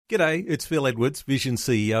G'day, it's Phil Edwards, Vision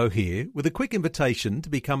CEO here, with a quick invitation to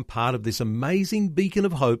become part of this amazing beacon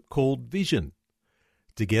of hope called Vision.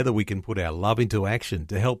 Together we can put our love into action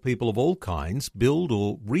to help people of all kinds build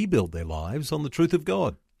or rebuild their lives on the truth of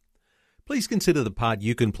God. Please consider the part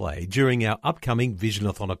you can play during our upcoming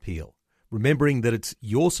Visionathon appeal, remembering that it's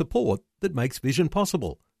your support that makes Vision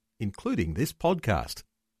possible, including this podcast.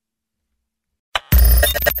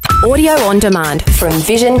 Audio on demand from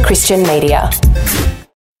Vision Christian Media.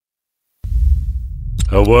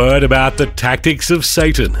 A word about the tactics of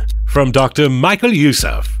Satan from Dr. Michael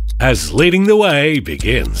Youssef as Leading the Way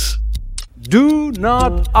begins. Do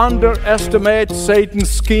not underestimate Satan's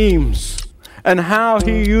schemes and how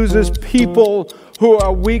he uses people who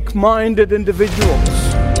are weak-minded individuals.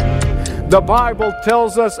 The Bible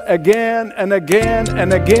tells us again and again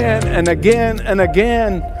and again and again and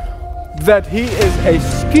again that he is a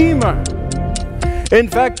schemer. In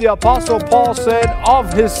fact, the Apostle Paul said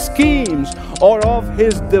of his schemes or of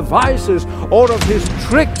his devices or of his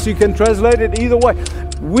tricks, you can translate it either way,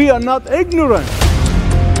 we are not ignorant.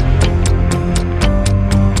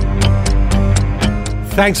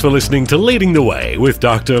 Thanks for listening to Leading the Way with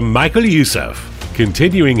Dr. Michael Youssef,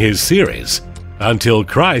 continuing his series, Until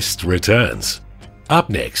Christ Returns. Up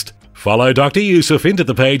next, follow Dr. Youssef into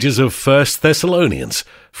the pages of 1 Thessalonians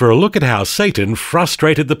for a look at how Satan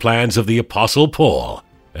frustrated the plans of the Apostle Paul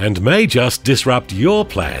and may just disrupt your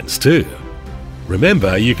plans too.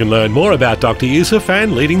 Remember, you can learn more about Dr. Youssef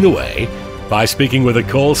and Leading the Way by speaking with a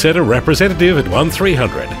call center representative at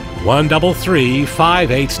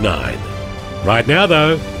 1300-133-589. Right now,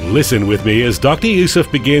 though, listen with me as Dr. Youssef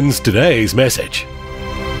begins today's message.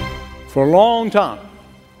 For a long time,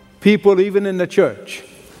 people even in the church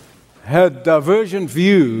had divergent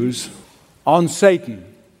views on Satan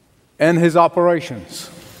and his operations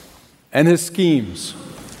and his schemes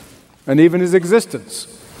and even his existence.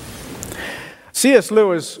 C.S.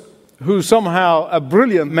 Lewis, who somehow a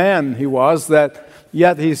brilliant man he was, that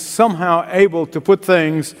yet he's somehow able to put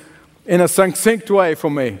things in a succinct way for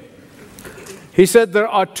me. He said there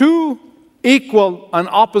are two equal and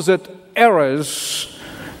opposite errors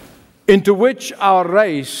into which our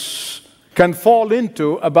race can fall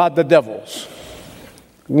into about the devils.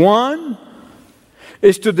 One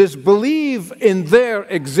is to disbelieve in their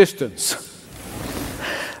existence.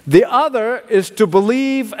 The other is to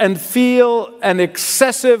believe and feel an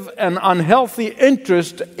excessive and unhealthy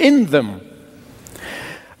interest in them.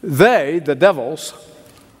 They, the devils,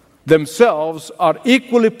 themselves are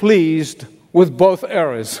equally pleased with both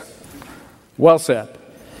errors. Well said.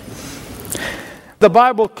 The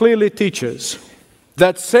Bible clearly teaches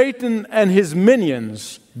that Satan and his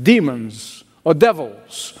minions, demons or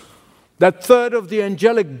devils, that third of the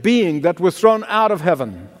angelic being that was thrown out of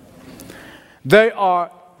heaven, they are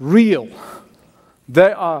real.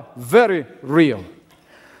 They are very real.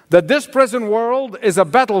 That this present world is a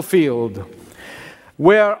battlefield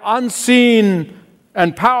where unseen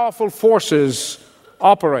and powerful forces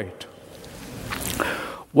operate.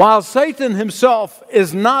 While Satan himself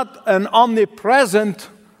is not an omnipresent,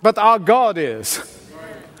 but our God is.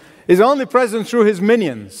 He's only present through his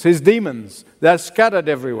minions, his demons, that are scattered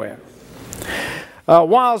everywhere.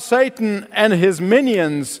 While Satan and his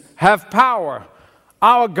minions have power,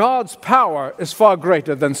 our God's power is far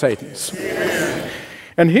greater than Satan's.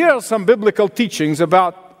 And here are some biblical teachings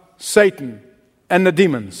about Satan and the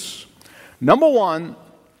demons. Number one,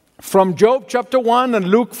 from Job chapter 1 and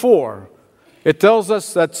Luke 4, it tells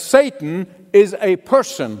us that Satan is a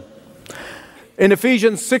person. In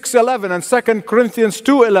Ephesians 6:11 and 2 Corinthians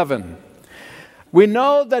 2:11, we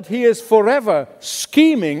know that he is forever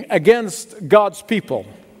scheming against God's people.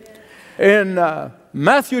 In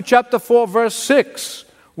Matthew chapter 4 verse 6,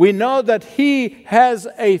 we know that he has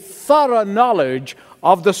a thorough knowledge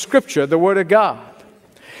of the Scripture, the Word of God.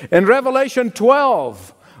 In Revelation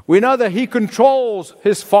 12, we know that he controls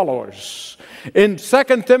his followers. In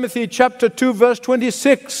 2 Timothy chapter 2 verse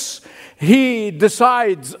 26, he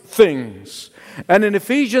decides things. And in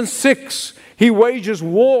Ephesians 6, he wages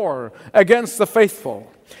war against the faithful.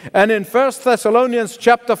 And in 1 Thessalonians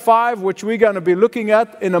chapter 5, which we're going to be looking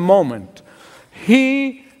at in a moment,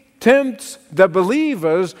 he tempts the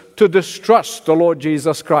believers to distrust the Lord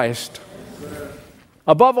Jesus Christ.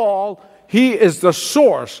 Above all, he is the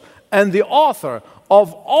source and the author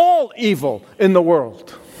of all evil in the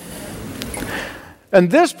world. And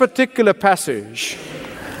this particular passage,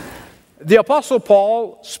 the Apostle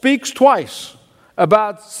Paul speaks twice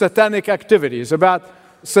about satanic activities, about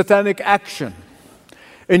satanic action.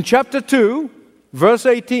 In chapter 2, verse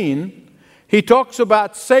 18, he talks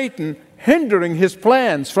about Satan hindering his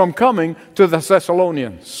plans from coming to the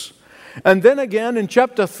Thessalonians. And then again in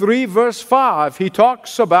chapter 3, verse 5, he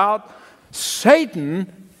talks about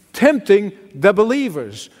Satan tempting the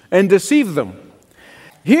believers and deceive them.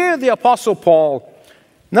 Here the Apostle Paul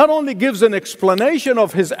not only gives an explanation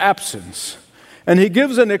of his absence, and he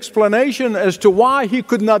gives an explanation as to why he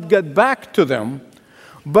could not get back to them,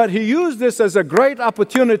 but he used this as a great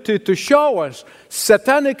opportunity to show us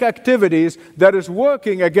satanic activities that is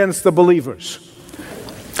working against the believers.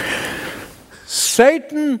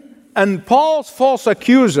 Satan and Paul's false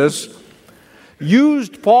accusers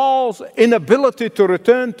used Paul's inability to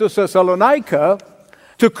return to Thessalonica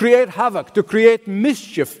to create havoc, to create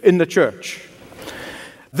mischief in the church.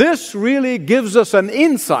 This really gives us an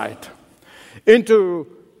insight into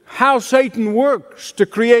how Satan works to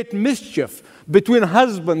create mischief between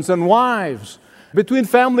husbands and wives, between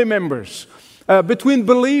family members, between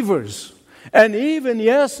believers, and even,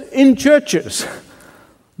 yes, in churches.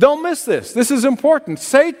 Don't miss this. This is important.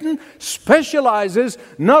 Satan specializes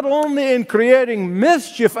not only in creating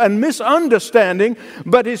mischief and misunderstanding,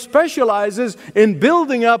 but he specializes in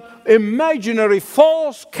building up imaginary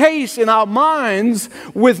false case in our minds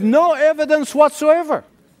with no evidence whatsoever.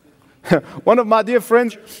 One of my dear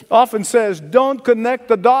friends often says, don't connect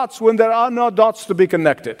the dots when there are no dots to be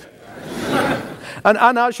connected. And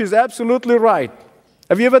I know she's absolutely right.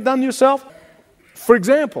 Have you ever done yourself? For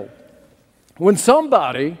example, when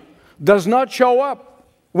somebody does not show up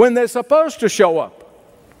when they're supposed to show up,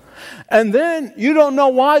 and then you don't know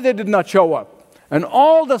why they did not show up, and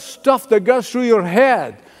all the stuff that goes through your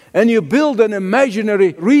head, and you build an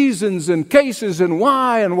imaginary reasons and cases and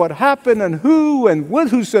why and what happened and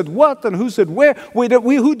who said what and who said where,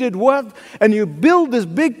 who did what, and you build this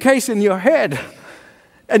big case in your head,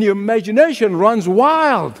 and your imagination runs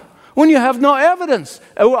wild when you have no evidence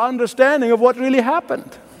or understanding of what really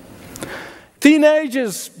happened.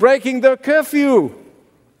 Teenagers breaking their curfew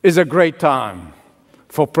is a great time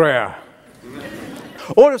for prayer.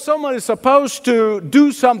 Or if someone is supposed to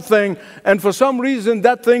do something and for some reason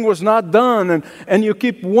that thing was not done, and you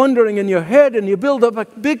keep wondering in your head and you build up a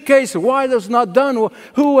big case of why that's not done,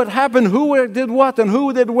 who what happened, who did what, and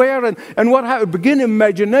who did where, and what happened. Begin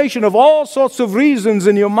imagination of all sorts of reasons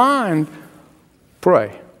in your mind.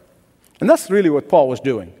 Pray. And that's really what Paul was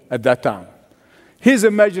doing at that time. His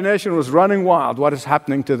imagination was running wild. What is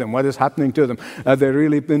happening to them? What is happening to them? They've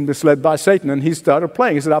really been misled by Satan. And he started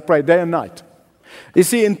praying. He said, I pray day and night. You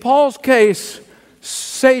see, in Paul's case,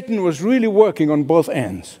 Satan was really working on both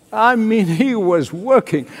ends. I mean, he was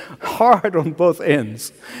working hard on both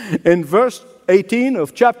ends. In verse 18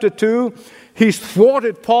 of chapter 2, he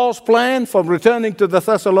thwarted Paul's plan from returning to the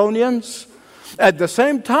Thessalonians. At the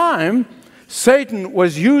same time, Satan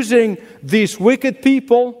was using these wicked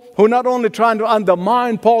people who are not only trying to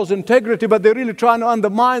undermine Paul's integrity, but they're really trying to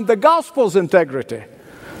undermine the gospel's integrity.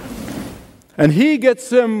 And he gets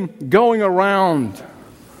them going around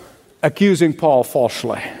accusing Paul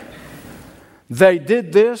falsely. They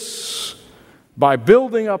did this by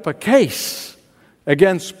building up a case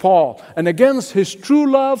against Paul and against his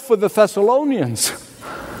true love for the Thessalonians.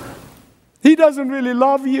 He doesn't really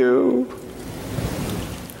love you.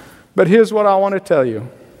 But here's what I want to tell you.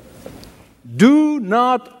 Do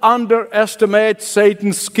not underestimate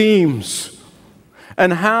Satan's schemes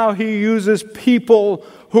and how he uses people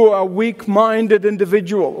who are weak-minded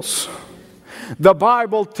individuals. The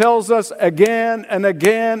Bible tells us again and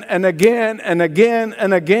again and again and again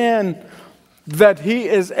and again that he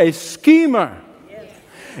is a schemer.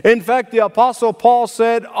 In fact, the Apostle Paul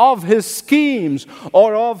said of his schemes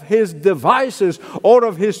or of his devices or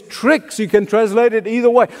of his tricks, you can translate it either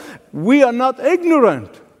way, we are not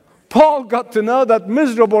ignorant. Paul got to know that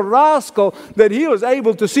miserable rascal that he was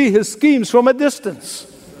able to see his schemes from a distance.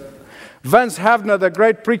 Vance Havner, the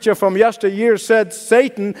great preacher from yesteryear, said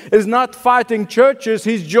Satan is not fighting churches,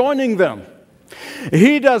 he's joining them.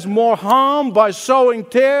 He does more harm by sowing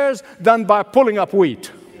tares than by pulling up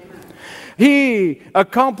wheat. He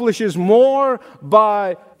accomplishes more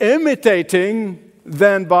by imitating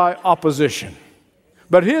than by opposition.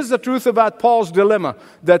 But here's the truth about Paul's dilemma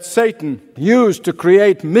that Satan used to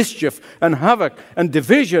create mischief and havoc and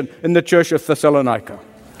division in the church of Thessalonica.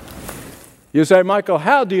 You say, Michael,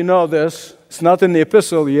 how do you know this? It's not in the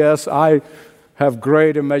epistle. Yes, I have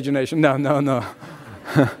great imagination. No.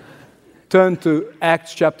 Turn to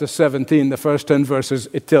Acts chapter 17, the first 10 verses.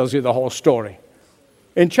 It tells you the whole story.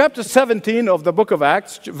 In chapter 17 of the book of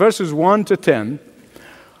Acts, verses 1 to 10,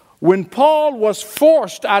 when Paul was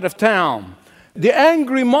forced out of town, the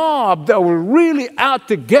angry mob that were really out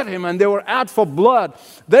to get him and they were out for blood,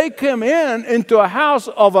 they came into a house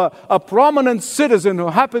of a prominent citizen who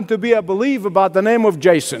happened to be a believer by the name of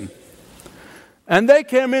Jason. And they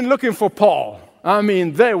came in looking for Paul. I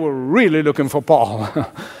mean, they were really looking for Paul.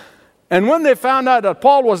 And when they found out that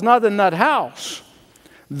Paul was not in that house,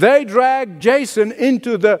 they dragged Jason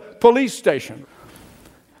into the police station.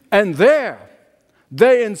 And there,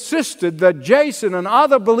 they insisted that Jason and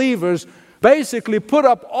other believers basically put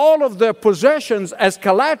up all of their possessions as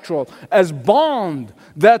collateral, as bond,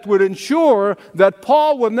 that would ensure that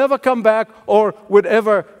Paul would never come back or would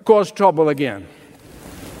ever cause trouble again.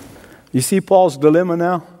 You see Paul's dilemma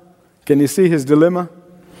now? Can you see his dilemma?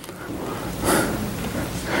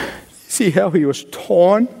 See how he was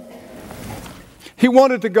torn? He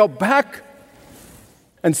wanted to go back,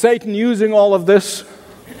 and Satan using all of this.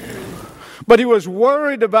 But he was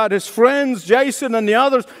worried about his friends, Jason and the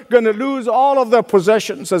others, going to lose all of their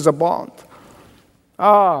possessions as a bond.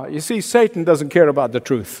 You see, Satan doesn't care about the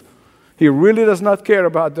truth. He really does not care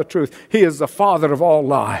about the truth. He is the father of all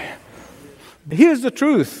lie. Here's the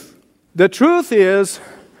truth. The truth is,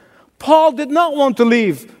 Paul did not want to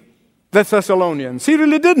leave the Thessalonians. He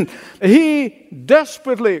really didn't. He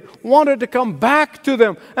desperately wanted to come back to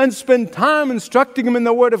them and spend time instructing them in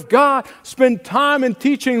the Word of God, spend time in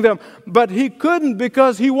teaching them. But he couldn't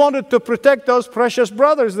because he wanted to protect those precious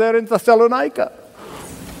brothers there in Thessalonica.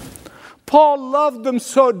 Paul loved them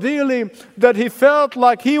so dearly that he felt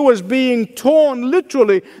like he was being torn.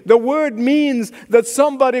 Literally, the word means that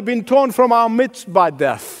somebody been torn from our midst by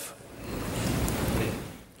death.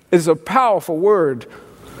 It's a powerful word.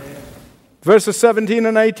 Verses 17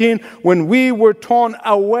 and 18, when we were torn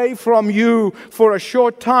away from you for a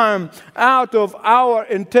short time, out of our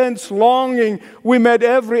intense longing, we made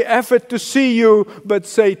every effort to see you, but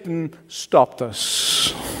Satan stopped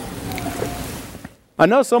us. I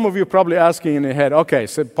know some of you are probably asking in your head, okay,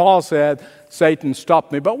 so Paul said, Satan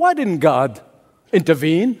stopped me, but why didn't God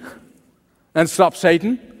intervene and stop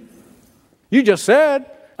Satan? You just said,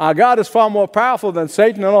 our God is far more powerful than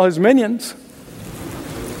Satan and all his minions.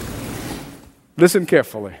 Listen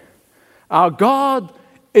carefully. Our God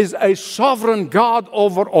is a sovereign God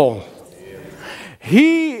over all.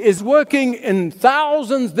 He is working in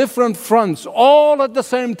thousands different fronts all at the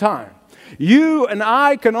same time. You and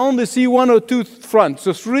I can only see one or two fronts,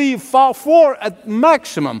 so 3, 4 at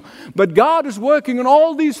maximum. But God is working on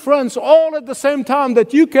all these fronts all at the same time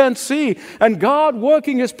that you can't see. And God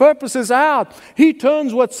working His purposes out. He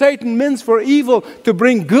turns what Satan means for evil to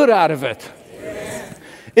bring good out of it.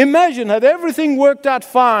 Imagine had everything worked out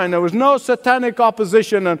fine. There was no satanic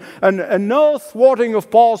opposition and no thwarting of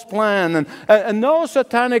Paul's plan and no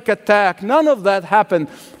satanic attack. None of that happened.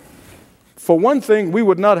 For one thing, we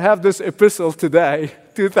would not have this epistle today,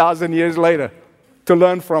 2,000 years later, to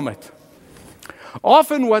learn from it.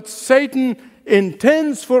 Often what Satan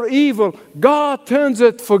intends for evil, God turns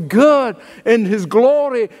it for good in His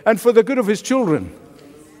glory and for the good of His children.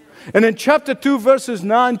 And in chapter 2, verses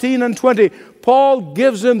 19 and 20, Paul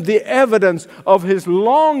gives him the evidence of his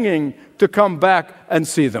longing to come back and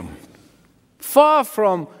see them. Far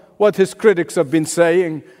from what his critics have been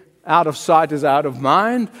saying, out of sight is out of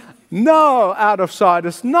mind. No, out of sight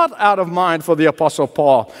is not out of mind for the Apostle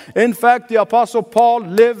Paul. In fact, the Apostle Paul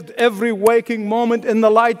lived every waking moment in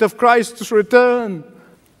the light of Christ's return.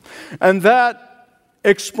 And that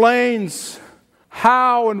explains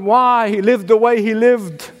how and why he lived the way he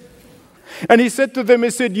lived. And he said to them, he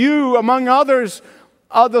said, you, among others,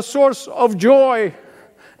 are the source of joy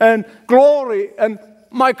and glory and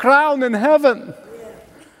my crown in heaven.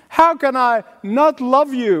 How can I not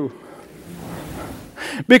love you?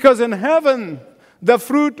 Because in heaven, the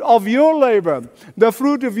fruit of your labor, the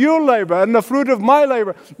fruit of your labor and the fruit of my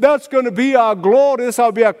labor, that's going to be our glory. This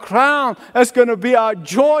will be our crown. That's going to be our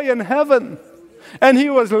joy in heaven. And he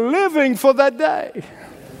was living for that day.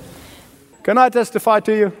 Can I testify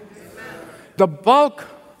to you? The bulk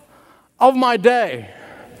of my day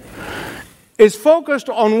is focused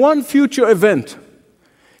on one future event.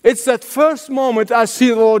 It's that first moment I see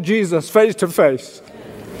the Lord Jesus face to face.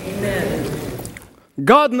 Amen.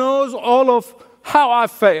 God knows all of how I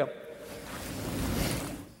fail.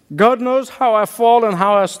 God knows how I fall and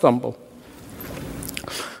how I stumble.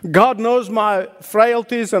 God knows my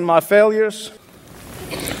frailties and my failures.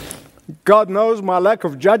 God knows my lack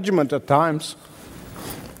of judgment at times.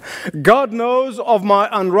 God knows of my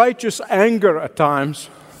unrighteous anger at times.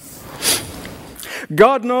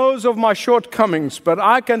 God knows of my shortcomings, but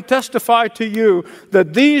I can testify to you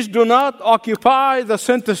that these do not occupy the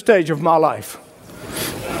center stage of my life.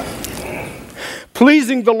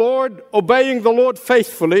 Pleasing the Lord, obeying the Lord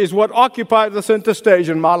faithfully is what occupies the center stage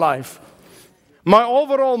in my life. My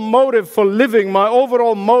overall motive for living, my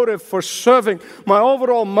overall motive for serving, my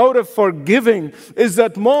overall motive for giving is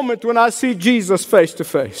that moment when I see Jesus face to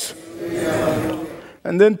face.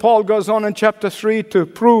 And then Paul goes on in chapter 3 to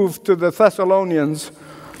prove to the Thessalonians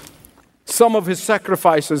some of his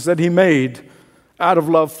sacrifices that he made out of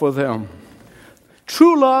love for them.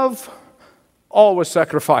 True love always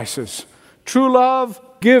sacrifices. True love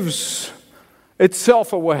gives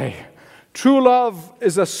itself away. True love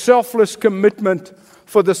is a selfless commitment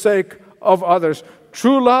for the sake of others.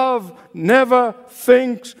 True love never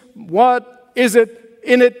thinks, what is it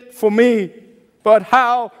in it for me, but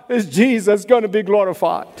how is Jesus going to be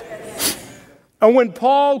glorified? And when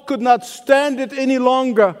Paul could not stand it any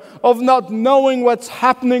longer of not knowing what's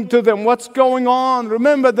happening to them, what's going on.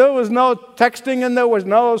 Remember, there was no texting and there was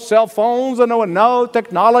no cell phones and there was no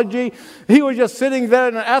technology. He was just sitting there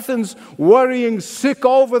in Athens worrying sick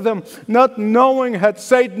over them, not knowing had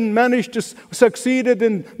Satan managed to succeed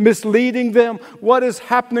in misleading them, what is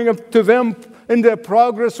happening to them in their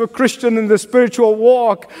progress for Christian in the spiritual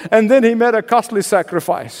walk. And then he made a costly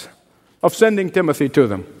sacrifice of sending Timothy to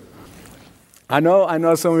them. I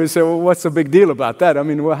know some of you say, well, what's the big deal about that? I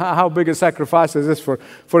mean, how big a sacrifice is this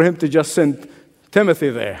for him to just send Timothy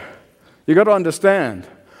there? You got to understand,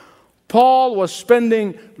 Paul was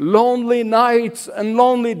spending lonely nights and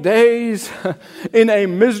lonely days in a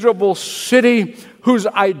miserable city whose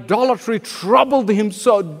idolatry troubled him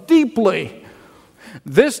so deeply.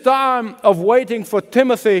 This time of waiting for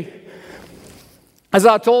Timothy, as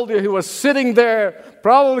I told you, he was sitting there,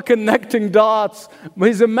 probably connecting dots.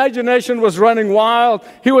 His imagination was running wild.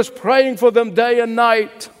 He was praying for them day and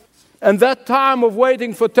night. And that time of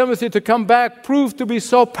waiting for Timothy to come back proved to be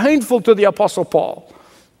so painful to the Apostle Paul.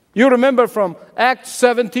 You remember from Acts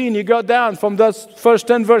 17, you go down from those first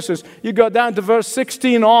 10 verses, you go down to verse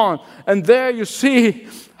 16 on, and there you see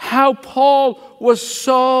how Paul was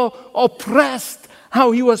so oppressed,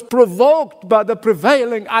 how he was provoked by the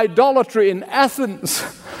prevailing idolatry in Athens.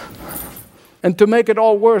 And to make it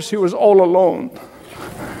all worse, he was all alone.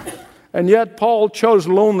 And yet Paul chose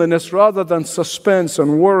loneliness rather than suspense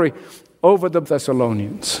and worry over the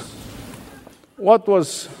Thessalonians. What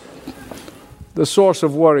was the source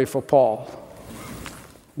of worry for Paul?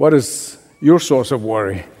 What is your source of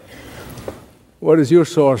worry? What is your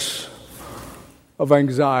source of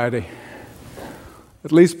anxiety?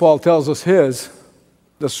 At least Paul tells us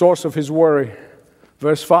the source of his worry.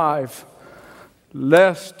 Verse 5.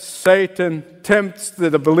 Lest Satan tempts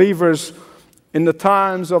the believers in the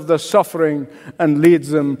times of their suffering and leads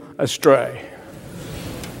them astray.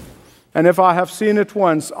 And if I have seen it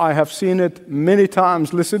once, I have seen it many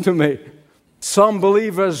times. Listen to me. Some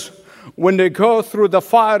believers, when they go through the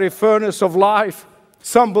fiery furnace of life,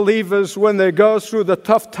 some believers, when they go through the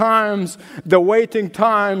tough times, the waiting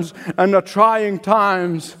times, and the trying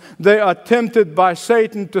times, they are tempted by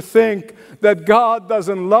Satan to think that God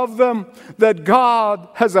doesn't love them, that God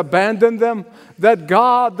has abandoned them, that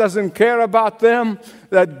God doesn't care about them,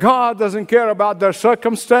 that God doesn't care about their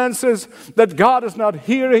circumstances, that God is not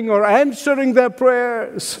hearing or answering their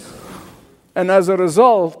prayers. And as a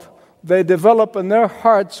result, they develop in their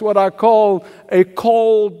hearts what I call a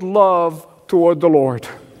cold love toward the Lord.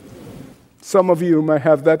 Some of you may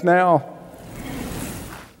have that now.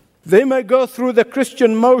 They may go through the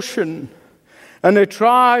Christian motion and they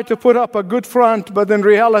try to put up a good front, but in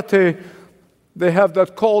reality, they have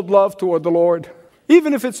that cold love toward the Lord,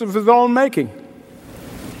 even if it's of their own making.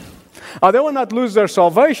 They will not lose their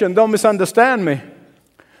salvation, don't misunderstand me.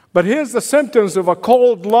 But here's the symptoms of a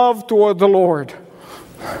cold love toward the Lord.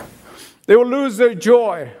 They will lose their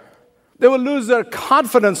joy. They will lose their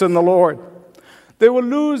confidence in the Lord. They will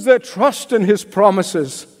lose their trust in His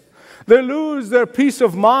promises. They lose their peace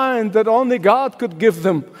of mind that only God could give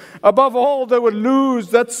them. Above all, they will lose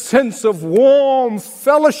that sense of warm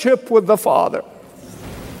fellowship with the Father.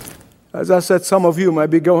 As I said, some of you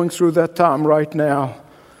might be going through that time right now.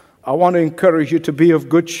 I want to encourage you to be of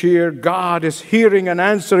good cheer. God is hearing and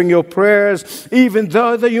answering your prayers, even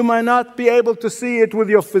though that you might not be able to see it with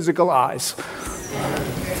your physical eyes.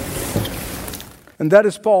 And that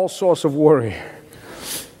is Paul's source of worry,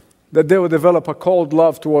 that they will develop a cold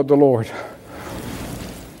love toward the Lord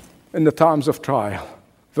in the times of trial.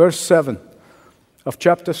 Verse 7 of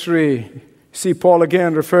chapter 3, see Paul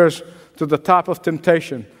again refers to the type of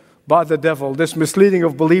temptation by the devil, this misleading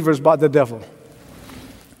of believers by the devil.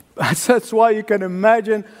 That's why you can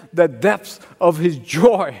imagine the depths of his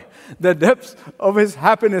joy, the depths of his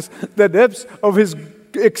happiness, the depths of his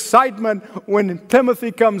excitement when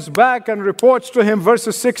Timothy comes back and reports to him,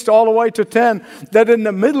 verses 6 all the way to 10, that in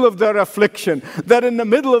the middle of their affliction, that in the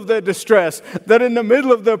middle of their distress, that in the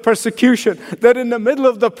middle of their persecution, that in the middle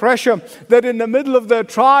of the pressure, that in the middle of their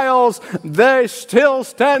trials, they're still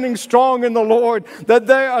standing strong in the Lord, that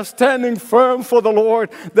they are standing firm for the Lord,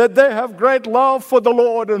 that they have great love for the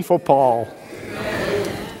Lord and for Paul.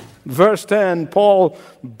 Verse 10, Paul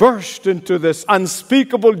burst into this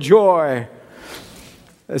unspeakable joy,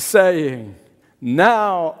 saying,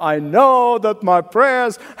 now I know that my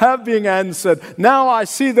prayers have been answered. Now I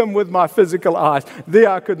see them with my physical eyes. They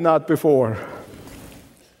I could not before.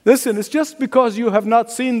 Listen, it's just because you have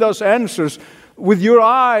not seen those answers with your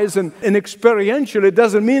eyes and experientially, it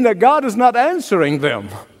doesn't mean that God is not answering them.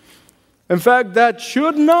 In fact, that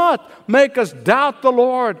should not make us doubt the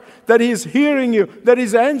Lord, that He's hearing you, that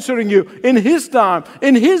He's answering you in His time,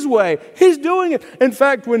 in His way. He's doing it. In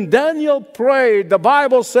fact, when Daniel prayed, the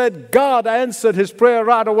Bible said God answered his prayer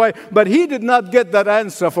right away, but he did not get that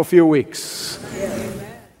answer for a few weeks.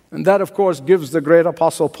 And that, of course, gives the great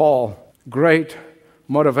Apostle Paul great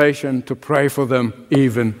motivation to pray for them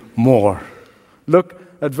even more. Look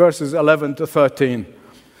at verses 11 to 13.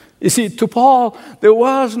 You see, to Paul, there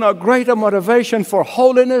was no greater motivation for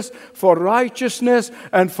holiness, for righteousness,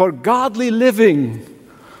 and for godly living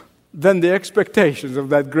than the expectations of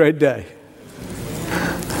that great day.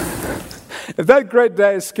 If that great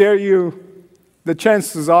day scare you, the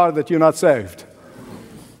chances are that you're not saved.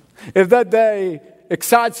 If that day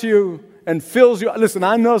excites you and fills you, listen,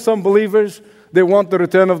 I know some believers, they want the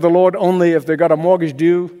return of the Lord only if they got a mortgage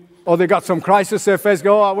due or they got some crisis they face,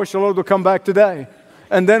 go, I wish the Lord would come back today.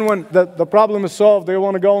 And then when the problem is solved, they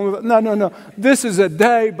want to go on with it. No. This is a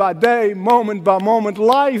day-by-day, moment-by-moment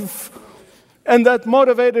life. And that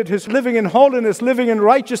motivated his living in holiness, living in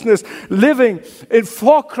righteousness, living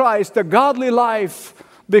for Christ, a godly life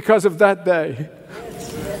because of that day.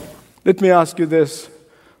 Let me ask you this.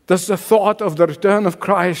 Does the thought of the return of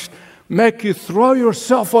Christ make you throw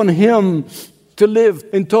yourself on Him to live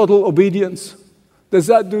in total obedience? Does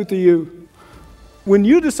that do to you? When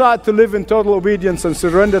you decide to live in total obedience and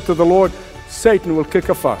surrender to the Lord, Satan will kick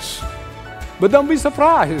a fuss. But don't be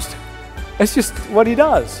surprised. It's just what he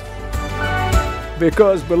does.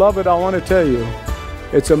 Because, beloved, I want to tell you,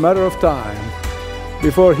 it's a matter of time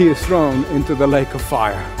before he is thrown into the lake of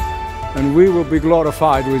fire. And we will be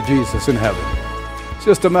glorified with Jesus in heaven. It's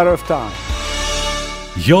just a matter of time.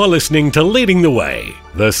 You're listening to Leading the Way,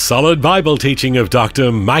 the solid Bible teaching of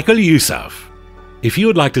Dr. Michael Youssef. If you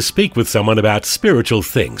would like to speak with someone about spiritual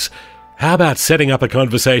things, how about setting up a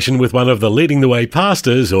conversation with one of the Leading the Way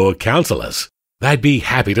pastors or counselors? They'd be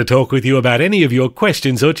happy to talk with you about any of your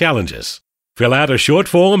questions or challenges. Fill out a short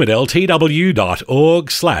form at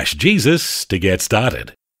ltw.org/Jesus to get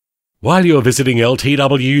started. While you're visiting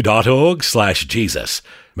ltw.org/Jesus,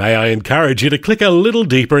 may I encourage you to click a little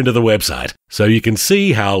deeper into the website so you can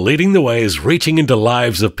see how Leading the Way is reaching into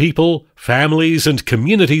lives of people, families, and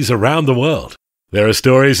communities around the world. There are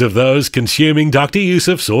stories of those consuming Dr.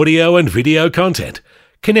 Youssef's audio and video content,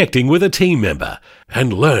 connecting with a team member,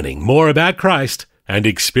 and learning more about Christ and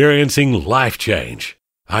experiencing life change.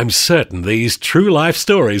 I'm certain these true life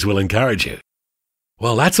stories will encourage you.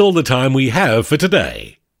 Well, that's all the time we have for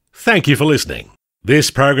today. Thank you for listening.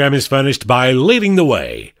 This program is furnished by Leading the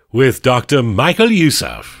Way with Dr. Michael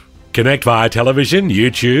Youssef. Connect via television,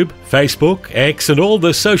 YouTube, Facebook, X, and all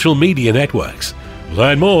the social media networks.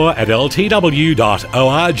 Learn more at ltw.org.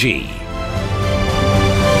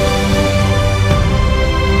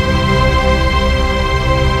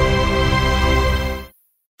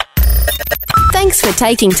 Thanks for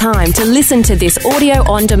taking time to listen to this audio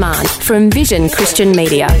on demand from Vision Christian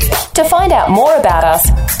Media. To find out more about us,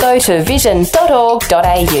 go to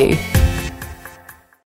vision.org.au.